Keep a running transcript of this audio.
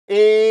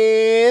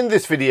In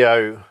this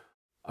video,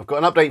 I've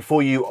got an update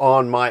for you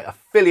on my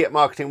affiliate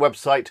marketing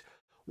website,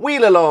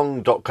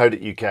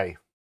 wheelalong.co.uk.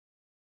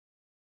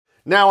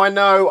 Now I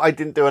know I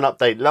didn't do an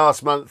update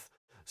last month,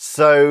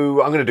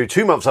 so I'm going to do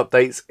 2 months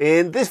updates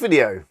in this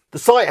video. The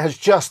site has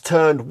just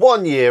turned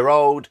 1 year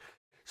old,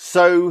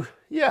 so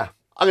yeah,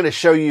 I'm going to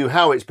show you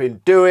how it's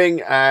been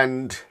doing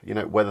and,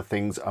 whether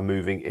things are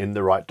moving in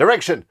the right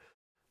direction.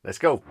 Let's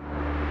go.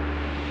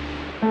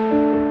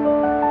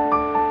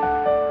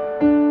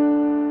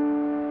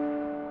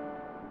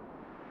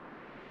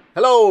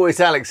 Hello, it's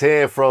Alex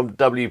here from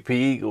WP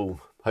Eagle.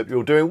 Hope you're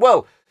all doing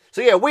well. So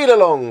yeah, Wheel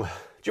Along. Do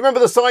you remember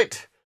the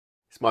site?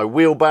 It's my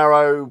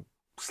wheelbarrow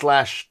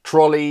 /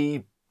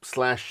 trolley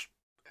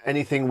 /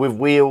 anything with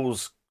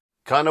wheels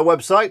kind of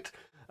website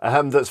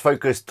that's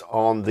focused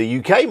on the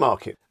UK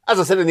market. As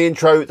I said in the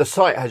intro, the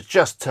site has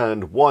just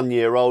turned 1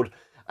 year old.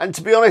 And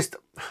to be honest,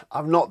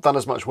 I've not done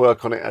as much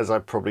work on it as I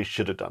probably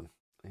should have done.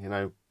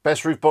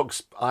 Best Roof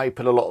Box, I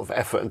put a lot of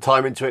effort and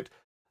time into it.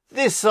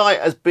 This site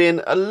has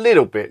been a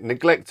little bit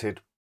neglected,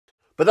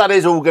 but that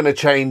is all going to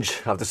change.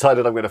 I've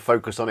decided I'm going to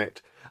focus on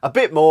it a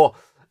bit more,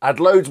 add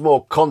loads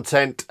more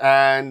content,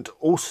 and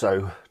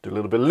also do a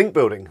little bit of link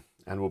building.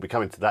 And we'll be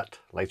coming to that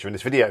later in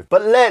this video.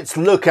 But let's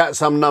look at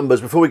some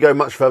numbers. Before we go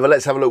much further,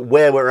 let's have a look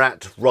where we're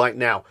at right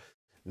now.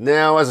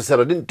 Now, as I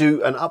said, I didn't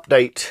do an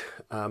update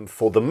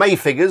for the May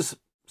figures,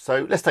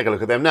 so let's take a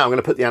look at them now. I'm going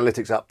to put the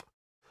analytics up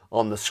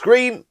on the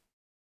screen.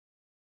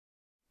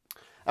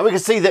 And we can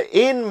see that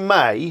in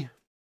May,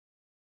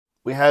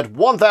 we had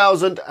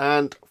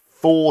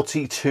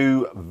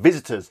 1,042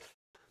 visitors.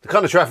 The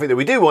kind of traffic that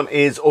we do want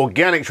is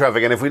organic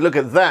traffic. And if we look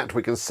at that,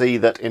 we can see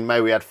that in May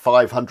we had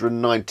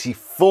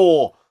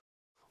 594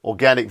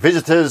 organic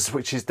visitors,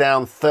 which is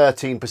down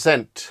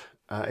 13%.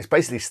 It's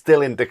basically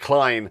still in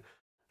decline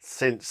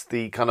since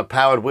the kind of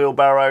powered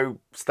wheelbarrow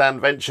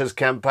Stan Ventures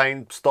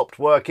campaign stopped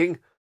working.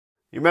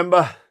 You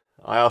remember?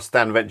 I asked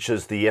Stan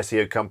Ventures, the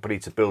SEO company,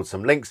 to build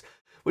some links,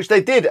 which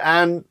they did,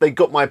 and they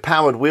got my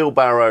powered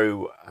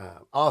wheelbarrow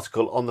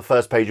article on the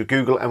first page of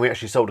Google, and we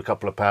actually sold a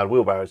couple of powered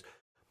wheelbarrows.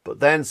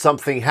 But then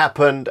something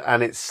happened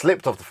and it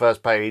slipped off the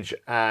first page,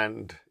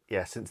 and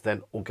yeah, since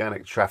then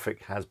organic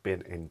traffic has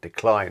been in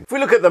decline. If we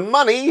look at the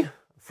money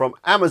from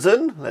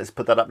Amazon, let's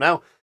put that up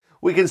now,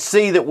 we can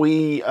see that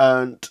we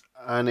earned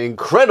an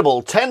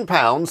incredible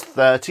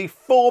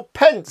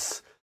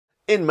 £10.34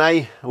 in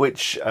May,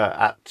 which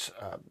at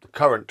the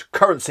current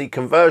currency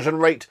conversion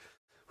rate,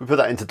 we put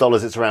that into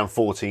dollars, it's around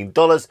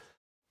 $14.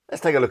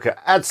 Let's take a look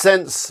at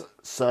AdSense.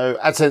 So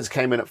AdSense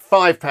came in at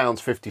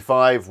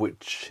 £5.55,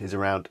 which is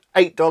around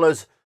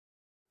 $8.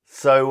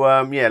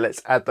 So yeah,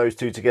 let's add those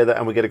two together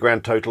and we get a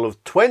grand total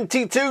of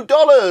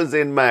 $22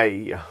 in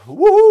May.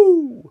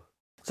 Woohoo!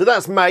 So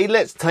that's May.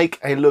 Let's take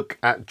a look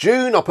at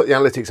June. I'll put the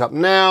analytics up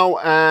now,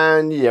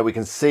 and yeah, we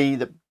can see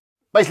that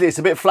basically it's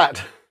a bit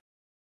flat.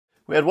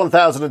 We had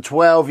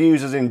 1,012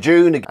 users in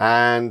June,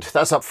 and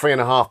that's up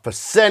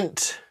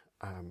 3.5%.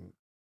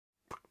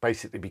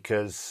 Basically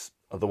because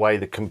of the way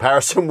the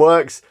comparison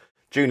works.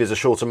 June is a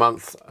shorter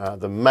month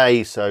than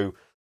May, so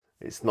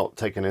it's not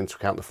taken into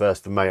account the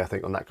 1st of May, I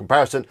think, on that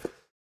comparison.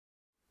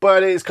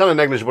 But it's kind of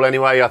negligible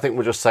anyway. I think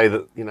we'll just say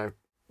that,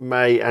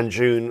 May and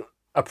June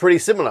are pretty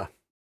similar.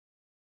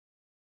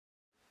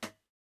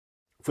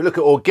 If we look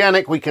at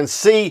organic, we can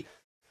see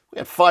we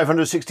had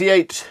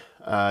 568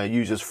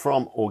 users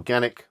from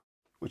organic,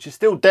 which is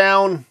still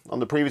down on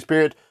the previous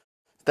period.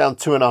 It's down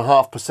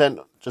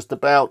 2.5%, just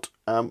about.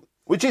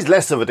 Which is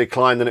less of a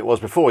decline than it was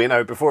before.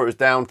 Before it was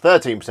down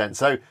 13%.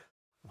 So I'm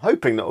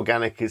hoping that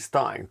organic is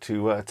starting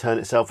to turn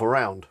itself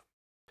around.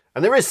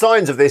 And there is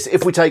signs of this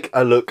if we take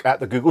a look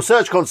at the Google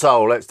Search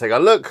Console. Let's take a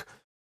look.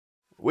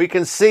 We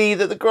can see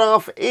that the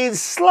graph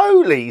is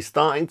slowly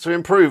starting to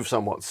improve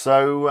somewhat.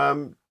 So,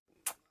 I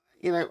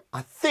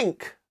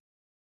think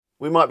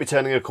we might be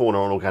turning a corner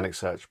on organic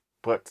search.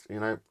 But, I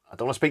don't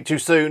want to speak too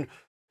soon.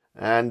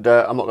 And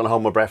I'm not going to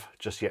hold my breath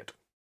just yet.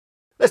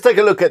 Let's take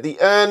a look at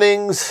the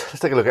earnings. Let's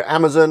take a look at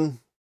Amazon.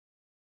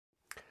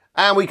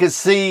 And we can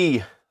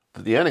see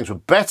that the earnings were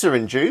better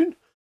in June.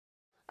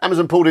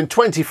 Amazon pulled in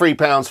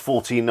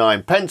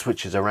 £23.49,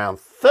 which is around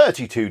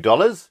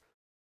 $32.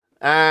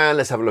 And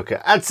let's have a lock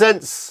at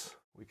AdSense.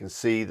 We can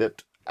see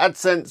that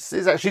AdSense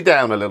is actually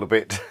down a little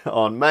bit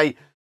on May.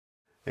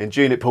 In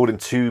June, it pulled in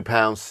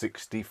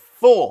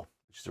 £2.64,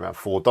 which is around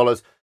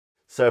 $4.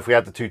 So if we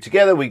add the two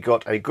together, we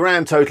got a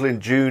grand total in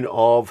June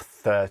of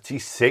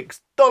 $36.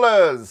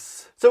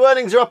 So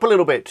earnings are up a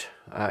little bit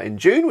in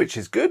June, which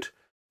is good.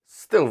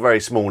 Still very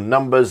small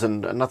numbers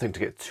and nothing to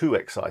get too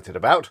excited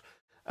about.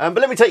 But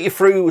let me take you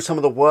through some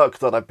of the work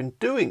that I've been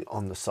doing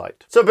on the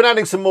site. So I've been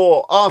adding some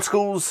more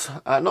articles,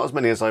 not as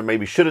many as I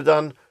maybe should have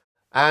done.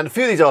 And a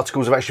few of these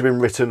articles have actually been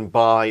written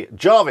by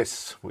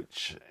Jarvis,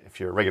 which if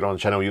you're a regular on the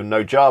channel, you'll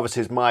know Jarvis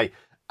is my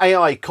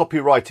AI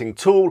copywriting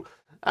tool.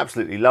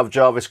 Absolutely love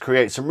Jarvis,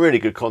 creates some really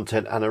good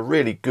content and a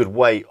really good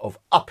way of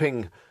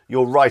upping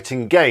your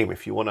writing game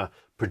if you want to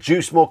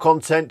produce more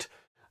content,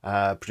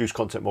 produce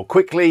content more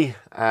quickly,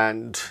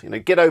 and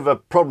get over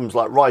problems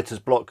like writer's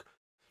block.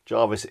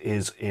 Jarvis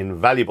is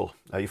invaluable.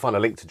 You find a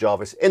link to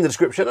Jarvis in the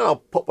description, and I'll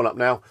pop one up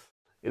now.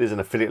 It is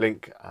an affiliate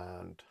link,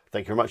 and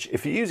thank you very much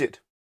if you use it.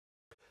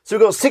 So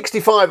we've got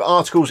 65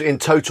 articles in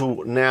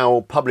total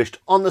now published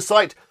on the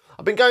site.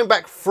 I've been going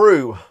back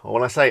through, or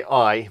when I say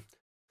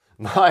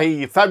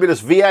my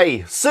fabulous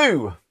VA,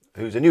 Sue,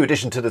 who's a new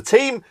addition to the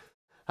team,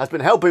 has been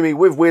helping me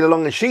with Wheel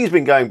Along, and she's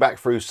been going back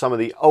through some of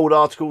the old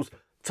articles,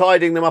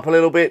 tidying them up a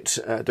little bit,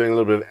 doing a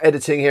little bit of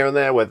editing here and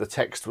there where the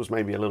text was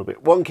maybe a little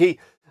bit wonky,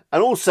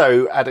 and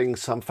also adding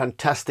some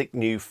fantastic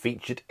new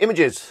featured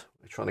images.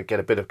 We're trying to get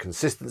a bit of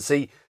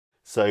consistency,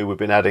 so we've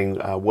been adding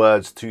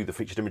words to the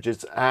featured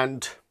images,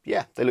 and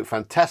yeah, they look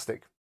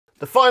fantastic.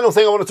 The final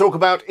thing I want to talk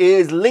about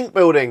is link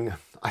building.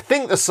 I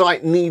think the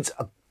site needs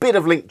a bit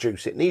of link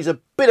juice. It needs a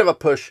bit of a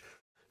push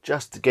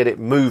just to get it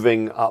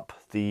moving up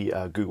the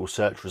Google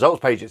search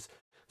results pages.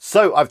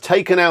 So I've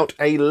taken out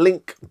a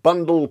link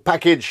bundle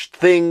package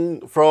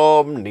thing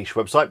from Niche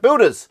Website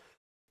Builders.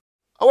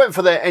 I went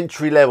for their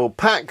entry-level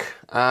pack,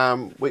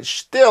 which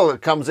still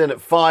comes in at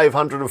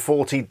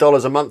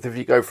 $540 a month if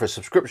you go for a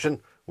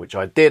subscription, which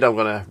I did. I'm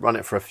going to run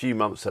it for a few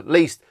months at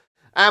least.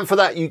 And for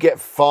that, you get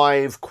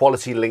 5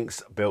 quality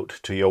links built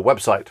to your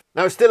website.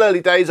 Now, it's still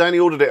early days. I only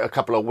ordered it a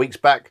couple of weeks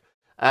back.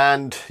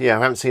 And yeah,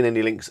 I haven't seen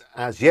any links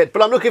as yet,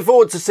 but I'm looking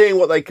forward to seeing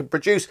what they can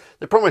produce.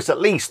 They promised at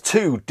least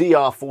 2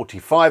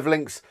 DR45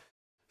 links.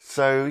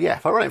 So yeah,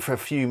 if I run it for a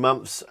few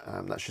months,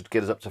 that should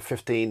get us up to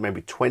 15,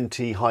 maybe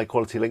 20 high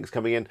quality links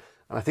coming in.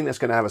 And I think that's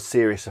going to have a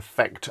serious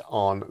effect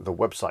on the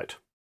website.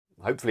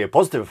 Hopefully a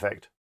positive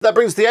effect. That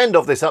brings the end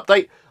of this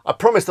update. I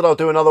promise that I'll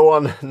do another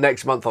one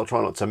next month. I'll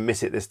try not to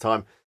miss it this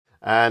time.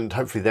 And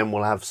hopefully then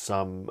we'll have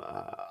some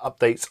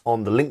updates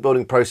on the link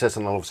building process,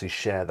 and I'll obviously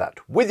share that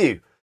with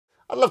you.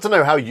 I'd love to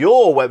know how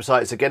your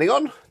websites are getting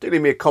on. Do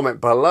leave me a comment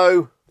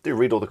below. I do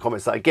read all the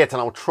comments that I get,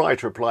 and I'll try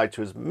to reply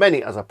to as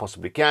many as I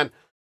possibly can.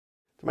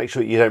 To make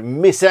sure you don't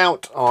miss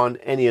out on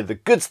any of the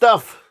good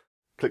stuff,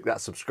 click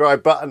that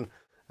subscribe button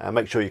and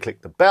make sure you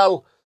click the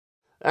bell.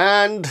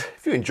 And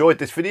if you enjoyed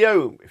this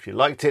video, if you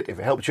liked it, if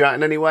it helped you out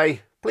in any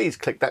way, please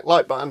click that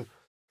like button.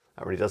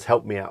 That really does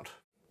help me out.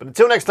 But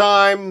until next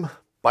time,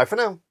 bye for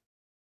now.